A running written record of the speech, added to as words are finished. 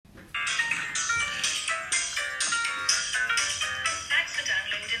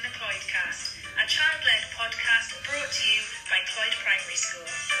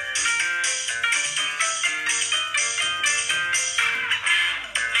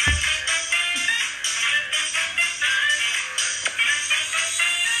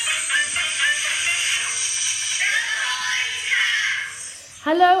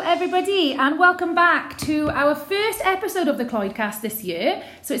Hello everybody and welcome back to our first episode of the ClwydCast this year.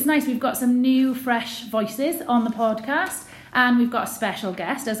 So it's nice, we've got some new fresh voices on the podcast and we've got a special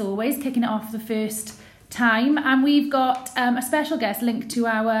guest as always, kicking it off the first time, and we've got a special guest linked to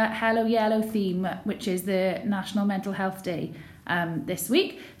our Hello Yellow theme, which is the National Mental Health Day this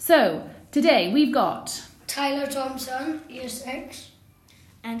week. So today we've got Tyler Thompson, Year 6.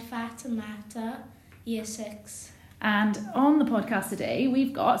 And Fatoumata, Year 6. And on the podcast today,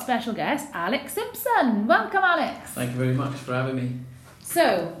 we've got special guest Alex Simpson. Welcome, Alex. Thank you very much for having me.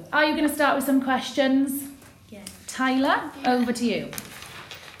 So, are you going to start with some questions? Yeah. Tyler, over to you.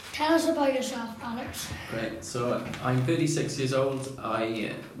 Tell us about yourself, Alex. Great. So I'm 36 years old.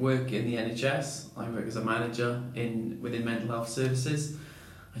 I work in the NHS. I work as a manager within mental health services.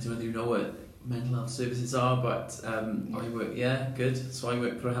 I don't know if you know what mental health services are, but I work, good. So I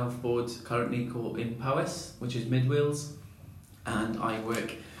work for a health board currently called in Powys, which is Mid Wales, and I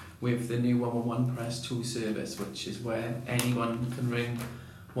work with the new 111 Press 2 service, which is where anyone can ring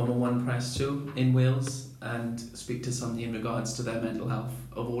 111 Press 2 in Wales and speak to somebody in regards to their mental health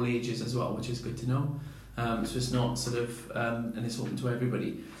of all ages as well, which is good to know. So it's not sort of, and it's open to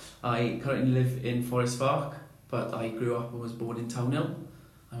everybody. I currently live in Forest Park, but I grew up and was born in Townhill.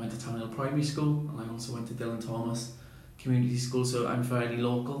 I went to Townhill Primary School and I also went to Dylan Thomas Community School, so I'm fairly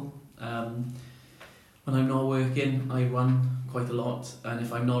local. When I'm not working, I run quite a lot, and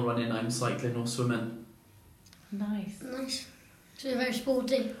if I'm not running, I'm cycling or swimming. Nice. So you're very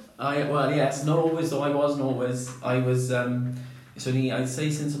sporty. Yes, not always though. I wasn't always. I was, it's only, I'd say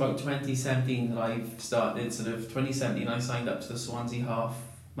since about 2017 that I've started, 2017 I signed up to the Swansea Half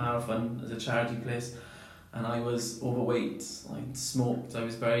Marathon as a charity place. And I was overweight, I smoked, I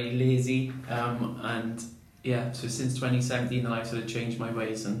was very lazy, so since 2017 then I've sort of changed my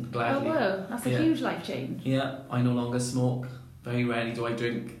ways and gladly. Oh whoa, that's a huge life change. Yeah, I no longer smoke, very rarely do I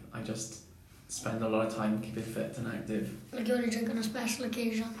drink, I just spend a lot of time keeping fit and active. Like you only drink on a special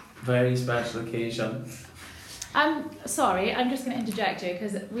occasion. Very special occasion. Sorry, I'm just going to interject here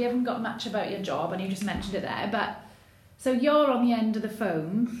because we haven't got much about your job and you just mentioned it there, but so you're on the end of the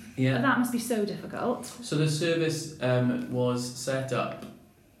phone. Yeah. That must be so difficult. So the service was set up,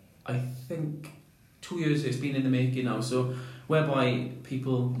 I think, 2 years. It's been in the making now. So whereby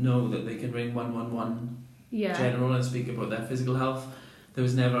people know that they can ring 111 general and speak about their physical health. There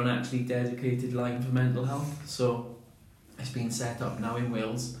was never an actually dedicated line for mental health. So it's been set up now in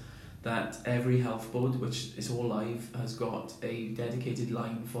Wales that every health board, which is all live, has got a dedicated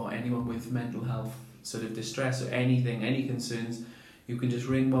line for anyone with mental health sort of distress or anything, any concerns. You can just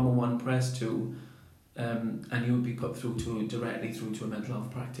ring 111 Press 2 and you would be put directly through to a mental health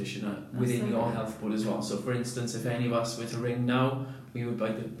practitioner within your health board as well. So for instance, if any of us were to ring now, we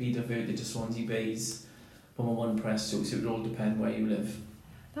would be diverted to Swansea Bay's 111 Press 2, so it would all depend where you live.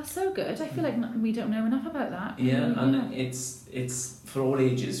 That's so good. I feel like we don't know enough about that. And it's for all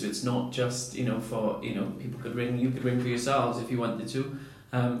ages. So it's not just, for, people could ring, you could ring for yourselves if you wanted to.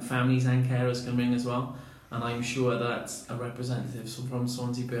 Families and carers can ring as well, and I'm sure that a representative from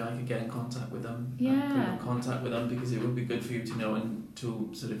Swansea Bay, I could get in contact with them. Put in contact with them because it would be good for you to know and to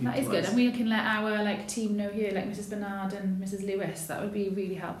sort of. That is good, and we can let our team know here, like Mrs. Bernard and Mrs. Lewis. That would be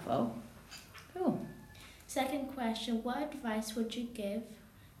really helpful. Cool. Second question: what advice would you give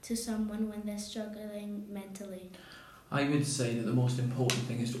to someone when they're struggling mentally? I would say that the most important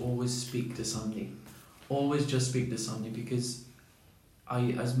thing is to always speak to somebody. Always just speak to somebody, because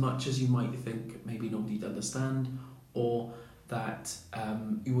as much as you might think maybe nobody'd understand, or that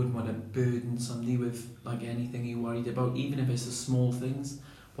you wouldn't want to burden somebody with anything you're worried about, even if it's the small things,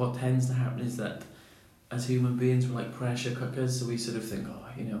 what tends to happen is that as human beings we're like pressure cookers, so we sort of think,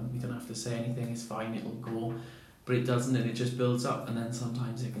 we don't have to say anything, it's fine, it'll go, but it doesn't, and it just builds up, and then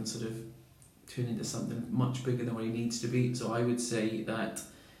sometimes it can sort of turn into something much bigger than what it needs to be. So I would say that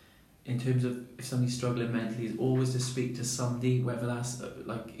in terms of if somebody's struggling mentally, is always to speak to somebody, whether that's a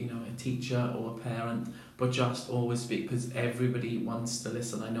teacher or a parent, but just always speak, because everybody wants to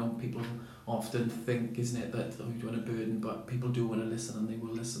listen. I know people often think, isn't it, that you want to burden, but people do want to listen and they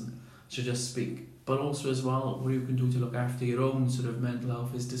will listen. So just speak. But also as well, what you can do to look after your own sort of mental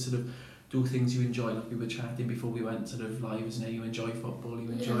health is to sort of do things you enjoy. Like we were chatting before we went sort of live, isn't it? You enjoy football,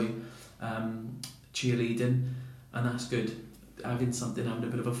 you enjoy cheerleading, and that's good. Having a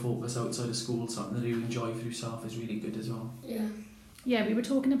bit of a focus outside of school, something that you enjoy for yourself, is really good as well. Yeah, we were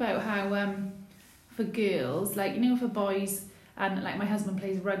talking about how for girls, for boys, and my husband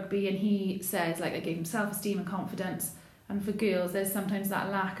plays rugby, and he says they gave him self-esteem and confidence, and for girls there's sometimes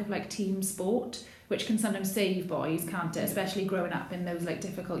that lack of team sport, which can sometimes save boys, can't it, especially growing up in those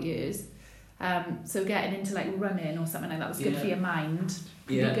difficult years. So getting into like running or something like that was good for your mind.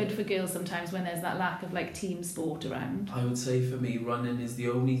 Be good for girls sometimes when there's that lack of like team sport around. I would say for me, running is the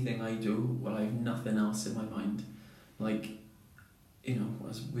only thing I do when I have nothing else in my mind. Like, you know,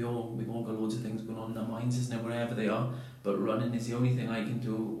 as we've all got loads of things going on in our minds, isn't it, wherever they are, but running is the only thing I can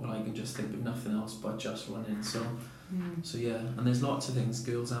do when I can just think of nothing else but just running. So yeah, and there's lots of things,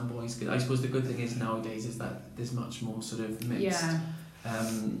 girls and boys. I suppose the good thing is nowadays is that there's much more sort of mixed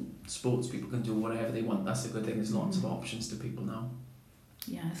sports. People can do whatever they want. That's the good thing, there's lots of options to people now.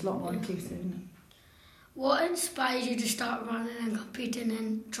 Yeah, it's a lot more inclusive, isn't it? What inspired you to start running and competing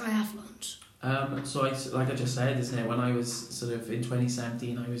in triathlons? So like I just said, isn't it, when I was sort of in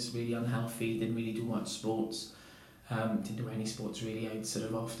 2017, I was really unhealthy, didn't really do much sports, didn't do any sports really. I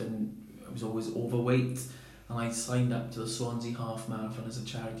was always overweight, and I signed up to the Swansea Half Marathon as a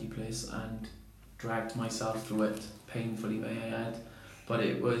charity place and dragged myself through it, painfully may I add, but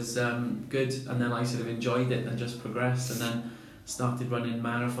it was good, and then I sort of enjoyed it and just progressed, and then started running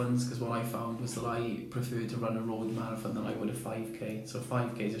marathons, because what I found was that I preferred to run a road marathon than I would a 5k. So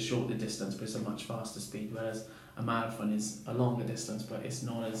 5k is a shorter distance, but it's a much faster speed, whereas a marathon is a longer distance, but it's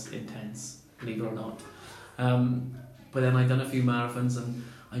not as intense, believe it or not. But then I'd done a few marathons, and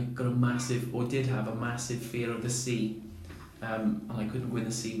I did have a massive fear of the sea, and I couldn't go in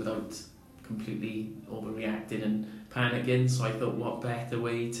the sea without completely overreacting and panicking, so I thought what better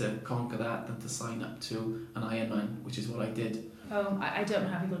way to conquer that than to sign up to an Ironman, which is what I did. Oh, I don't know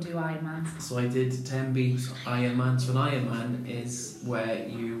how people do Ironmans. So I did 10B Ironman. So an Ironman is where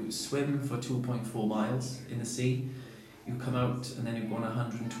you swim for 2.4 miles in the sea, you come out and then you go on a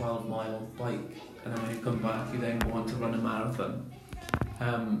 112-mile bike, and then when you come back you then go on to run a marathon.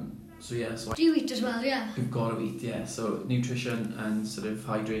 So do you eat as well? Yeah. You've got to eat, yeah. So nutrition and sort of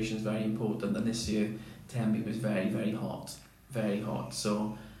hydration is very important, and this year 10B was very, very hot, very hot.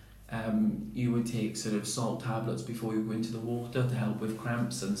 So you would take sort of salt tablets before you go into the water to help with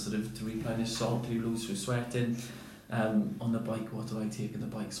cramps and sort of to replenish salt you lose through sweating. On the bike, what did I take on the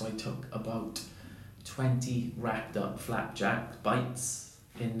bike? So I took about 20 wrapped up flapjack bites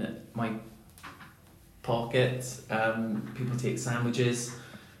in my pocket. People take sandwiches.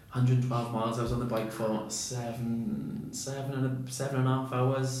 112 miles. I was on the bike for seven and a half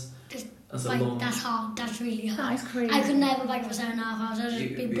hours. That's hard. That's really hard. That's crazy. I could never bike for 7.5 hours. I'd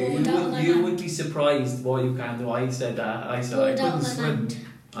just be bored out. You would be surprised what you can do. I said that. I couldn't swim.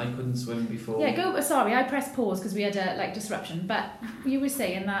 I couldn't swim before. Yeah, sorry, I pressed pause because we had a disruption. But you were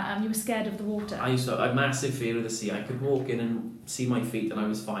saying that you were scared of the water. I used to have a massive fear of the sea. I could walk in and see my feet and I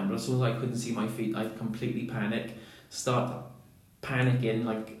was fine. But as soon as I couldn't see my feet, I'd completely panic. Start panicking,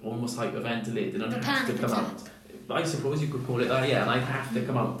 like almost hyperventilating, and have to come out. I suppose you could call it that, yeah. And I'd have to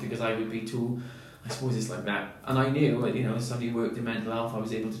come out because I would be too. I suppose it's like that. And I knew, as somebody who worked in mental health, I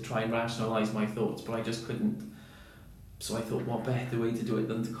was able to try and rationalise my thoughts, but I just couldn't. So I thought, what better way to do it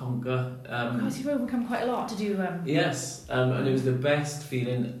than to conquer? Because you've overcome quite a lot to do. Yes, and it was the best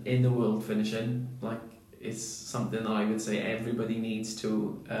feeling in the world finishing. Like, it's something that I would say everybody needs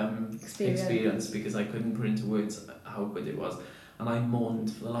to experience, because I couldn't put into words how good it was. And I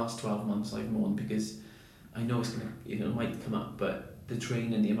mourned for the last 12 months. I've mourned because I know it's gonna, it might come up, but the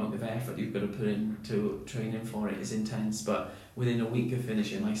training, the amount of effort you've got to put into training for it is intense. But within a week of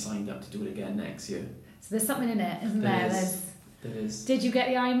finishing, I signed up to do it again next year. So there's something in it, isn't there? There is. Did you get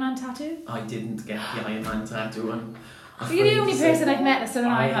the Ironman tattoo? I didn't get the Ironman tattoo. You're the only person I've met that's done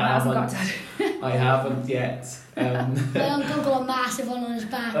an Ironman that hasn't got a tattoo. I haven't yet. My uncle got a massive one on his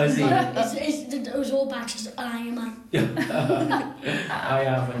back. It was all back to an Ironman. I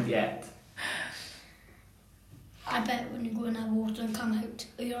haven't yet. I bet when you go in that water and come out,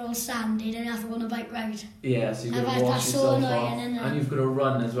 you're all sandy, then you have to go on a bike ride. Yeah, so you've got to wash yourself off. And you've got to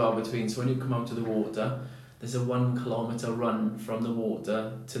run as well between. So when you come out to the water, there's a 1 kilometre run from the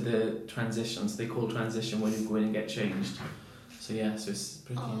water to the transition. So they call transition when you go in and get changed. So yeah, so it's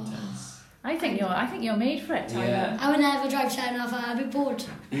pretty intense. I think you're made for it, Tyler. Yeah. I would never drive 10 hours. I'd be bored.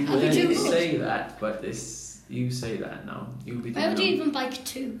 You say that, but you say that now. You'll be. Where would you even bike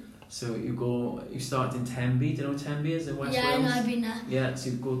to? So you start in Tenby. Do you know what Tenby is in West Wales? Yeah, I know, I've been there. Yeah, so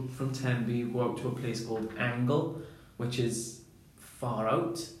you go from Tenby, you go out to a place called Angle, which is far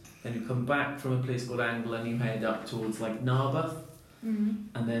out. Then you come back from a place called Angle and you head up towards like Narberth.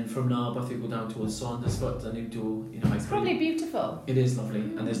 Mm-hmm. And then from Narberth you go down towards Saundersfoot and you do, It's probably beautiful. It is lovely,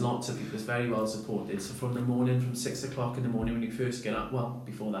 and there's lots of people. It's very well supported. So from the morning, from 6 o'clock in the morning when you first get up, well,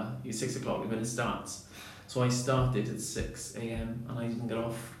 before that, it's 6 o'clock when it starts. So I started at 6 a.m. and I didn't get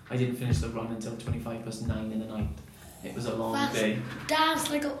off. I didn't finish the run until 9:25 in the night. It was a long That's- day. That's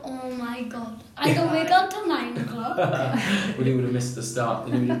like, oh my god. I don't wake up till 9 o'clock. Well, he would have missed the start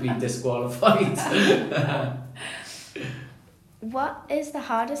and he would have been disqualified. What is the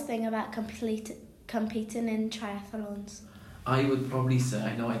hardest thing about competing in triathlons? I would probably say,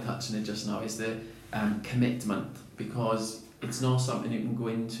 I know I touched on it just now, is the commitment, because it's not something you can go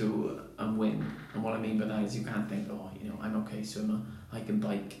into and win. And what I mean by that is you can't think, oh, you know, I'm okay swimmer, I can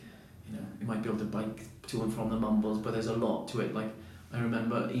bike, you know, you might be able to bike to and from the mumbles, but there's a lot to it. Like, I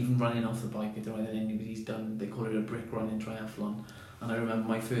remember even running off the bike, I don't know whether anybody's done, they call it a brick run in triathlon. And I remember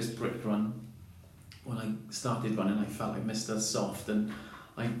my first brick run, when I started running, I felt like Mr. Soft, and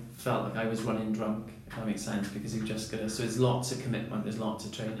I felt like I was running drunk, if that makes sense, because you just gotta, so there's lots of commitment, there's lots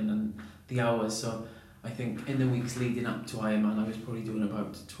of training and the hours. So I think in the weeks leading up to Ironman, I was probably doing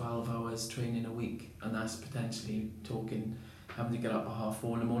about 12 hours training a week, and that's potentially talking having to get up at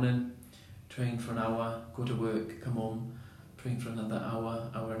 4:30 in the morning, train for an hour, go to work, come home, train for another hour,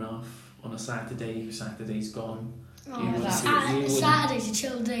 hour and a half on a Saturday. Saturday's gone. Saturday's a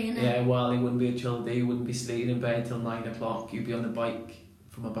chill day, isn't it? Yeah, well, it wouldn't be a chill day. You wouldn't be sleeping in bed till 9 o'clock. You'd be on the bike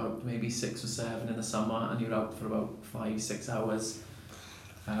from about maybe 6 or 7 in the summer, and you're out for about 5-6 hours.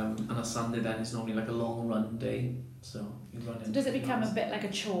 And a Sunday then is normally like a long run day, so you run in. So does it become a bit like a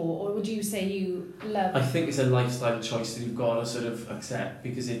chore, or would you say you love? I think it's a lifestyle choice that you've got to sort of accept,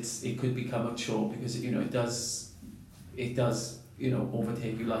 because it could become a chore, because you know it does you know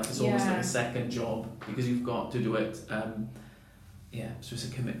overtake you, like it's almost like a second job, because you've got to do it. So it's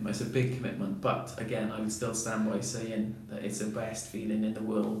a commitment, it's a big commitment, but again I would still stand by saying that it's the best feeling in the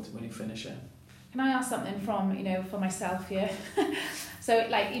world when you finish it. Can I ask something from, for myself here? So,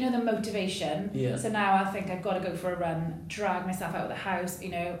 like, the motivation. Yeah. So now I think I've got to go for a run, drag myself out of the house,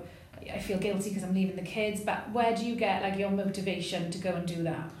 I feel guilty because I'm leaving the kids, but where do you get, like, your motivation to go and do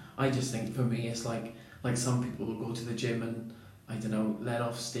that? I just think for me it's like some people will go to the gym and, I don't know, let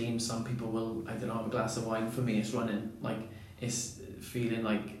off steam. Some people will, I don't know, have a glass of wine. For me it's running. Like, it's feeling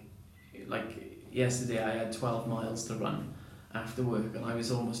like yesterday I had 12 miles to run after work, and I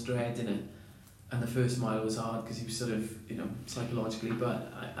was almost dreading it. And the first mile was hard because you sort of, psychologically,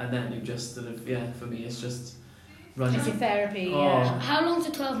 and then you just sort of, for me it's just running. It's your therapy, How long's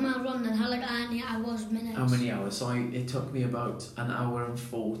a 12-mile run then? How many hours, minutes? How many hours? So it took me about an hour and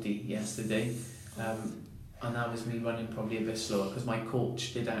 40 yesterday. And that was me running probably a bit slower, because my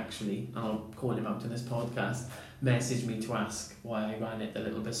coach did actually, and I'll call him out in this podcast, message me to ask why I ran it a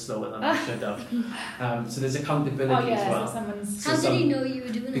little bit slower than I should have. So there's accountability as well. How did he know you were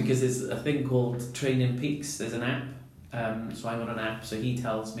doing it? Because there's a thing called Training Peaks. There's an app. So I'm on an app, so he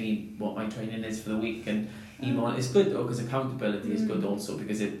tells me what my training is for the week, and it's good though, because accountability is good also,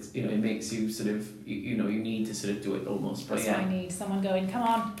 because it it makes you sort of you need to sort of do it almost. But that's what I need, someone going, come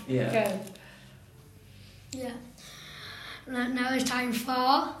on, go. Yeah. Now it's time for...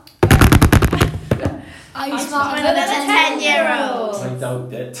 Are you I'm smarter smarter than a than a 10-year-old? I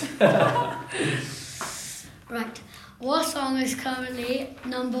doubt it. Right. What song is currently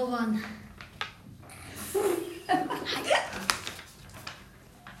number 1?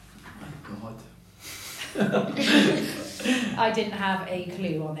 God. I didn't have a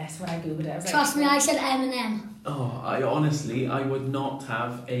clue on this when I googled it. I was Trust me, I said Eminem. Oh, I would not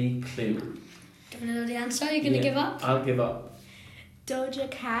have a clue. Don't know the answer. You're going to give up? I'll give up. Doja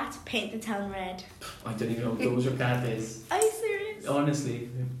Cat, Paint the Town Red. I don't even know what Doja Cat is. Are you serious? Honestly.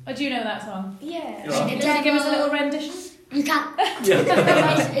 Oh, do you know that song? Yeah. Yeah. Can you give us a little rendition? You can't.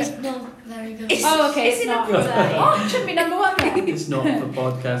 Yeah. It's not very good. Oh, okay, it's not. Oh, it should be number 1 then. It's not for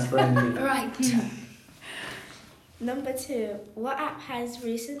podcast friendly. Right. Number 2. What app has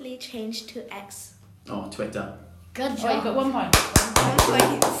recently changed to X? Oh, Twitter. Good Oh, you job. got 1 point. 1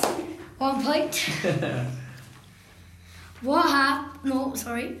 point. 1 point.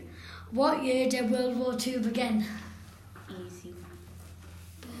 What year did World War II begin? Easy.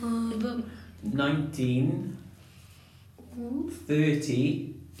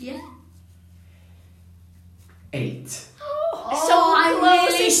 1938. Yeah. So I'm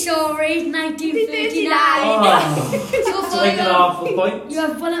really sorry. 1939. So So make it half a point. You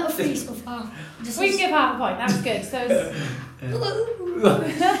have 1 out of 3 so far. We can give half a point, that's good. So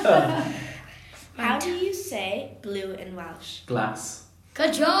How do you say blue in Welsh? Glass.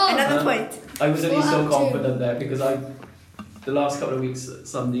 Good job. Another point. I was only What so up to? confident there because the last couple of weeks,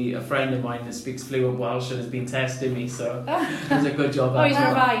 a friend of mine that speaks fluent Welsh and has been testing me, so it was a good job. Oh, he's that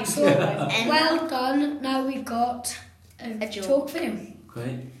revised. So, well done. Now we've got a joke for you.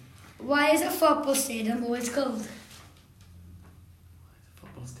 Great. Why is a football stadium always cold?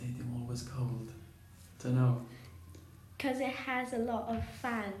 Football stadium always cold. Don't know. Because it has a lot of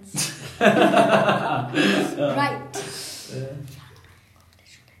fans. Right.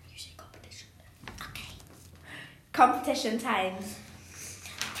 Competition times.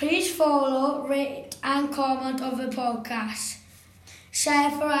 Please follow, rate and comment of the podcast. Share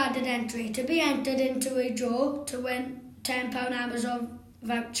for added entry to be entered into a draw to win £10 Amazon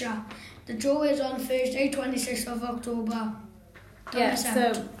voucher. The draw is on Thursday, 26th of October. Yeah,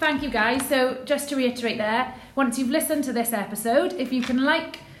 so thank you guys. So just to reiterate there, once you've listened to this episode, if you can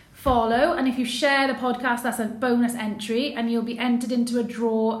like, follow, and if you share the podcast, that's a bonus entry, and you'll be entered into a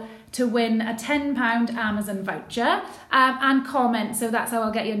draw to win a £10 Amazon voucher, and comment. So that's how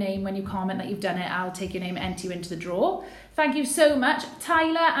I'll get your name. When you comment that you've done it, I'll take your name and enter you into the draw. Thank you so much.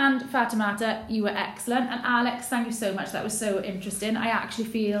 Tyler and Fatoumata, you were excellent. And Alex, thank you so much. That was so interesting. I actually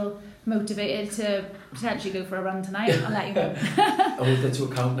feel motivated to potentially go for a run tonight. I'll let you know. I'll leave that to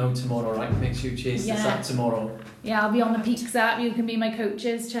account now tomorrow, right? Make sure you chase this up tomorrow. Yeah, I'll be on the Peaks app. You can be my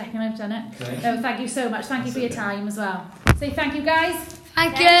coaches, checking I've done it. Okay. No, thank you so much. Thank you for your time as well. Say thank you, guys.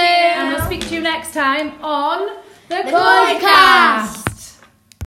 Thank you. And we'll speak to you next time on the ClwydCast.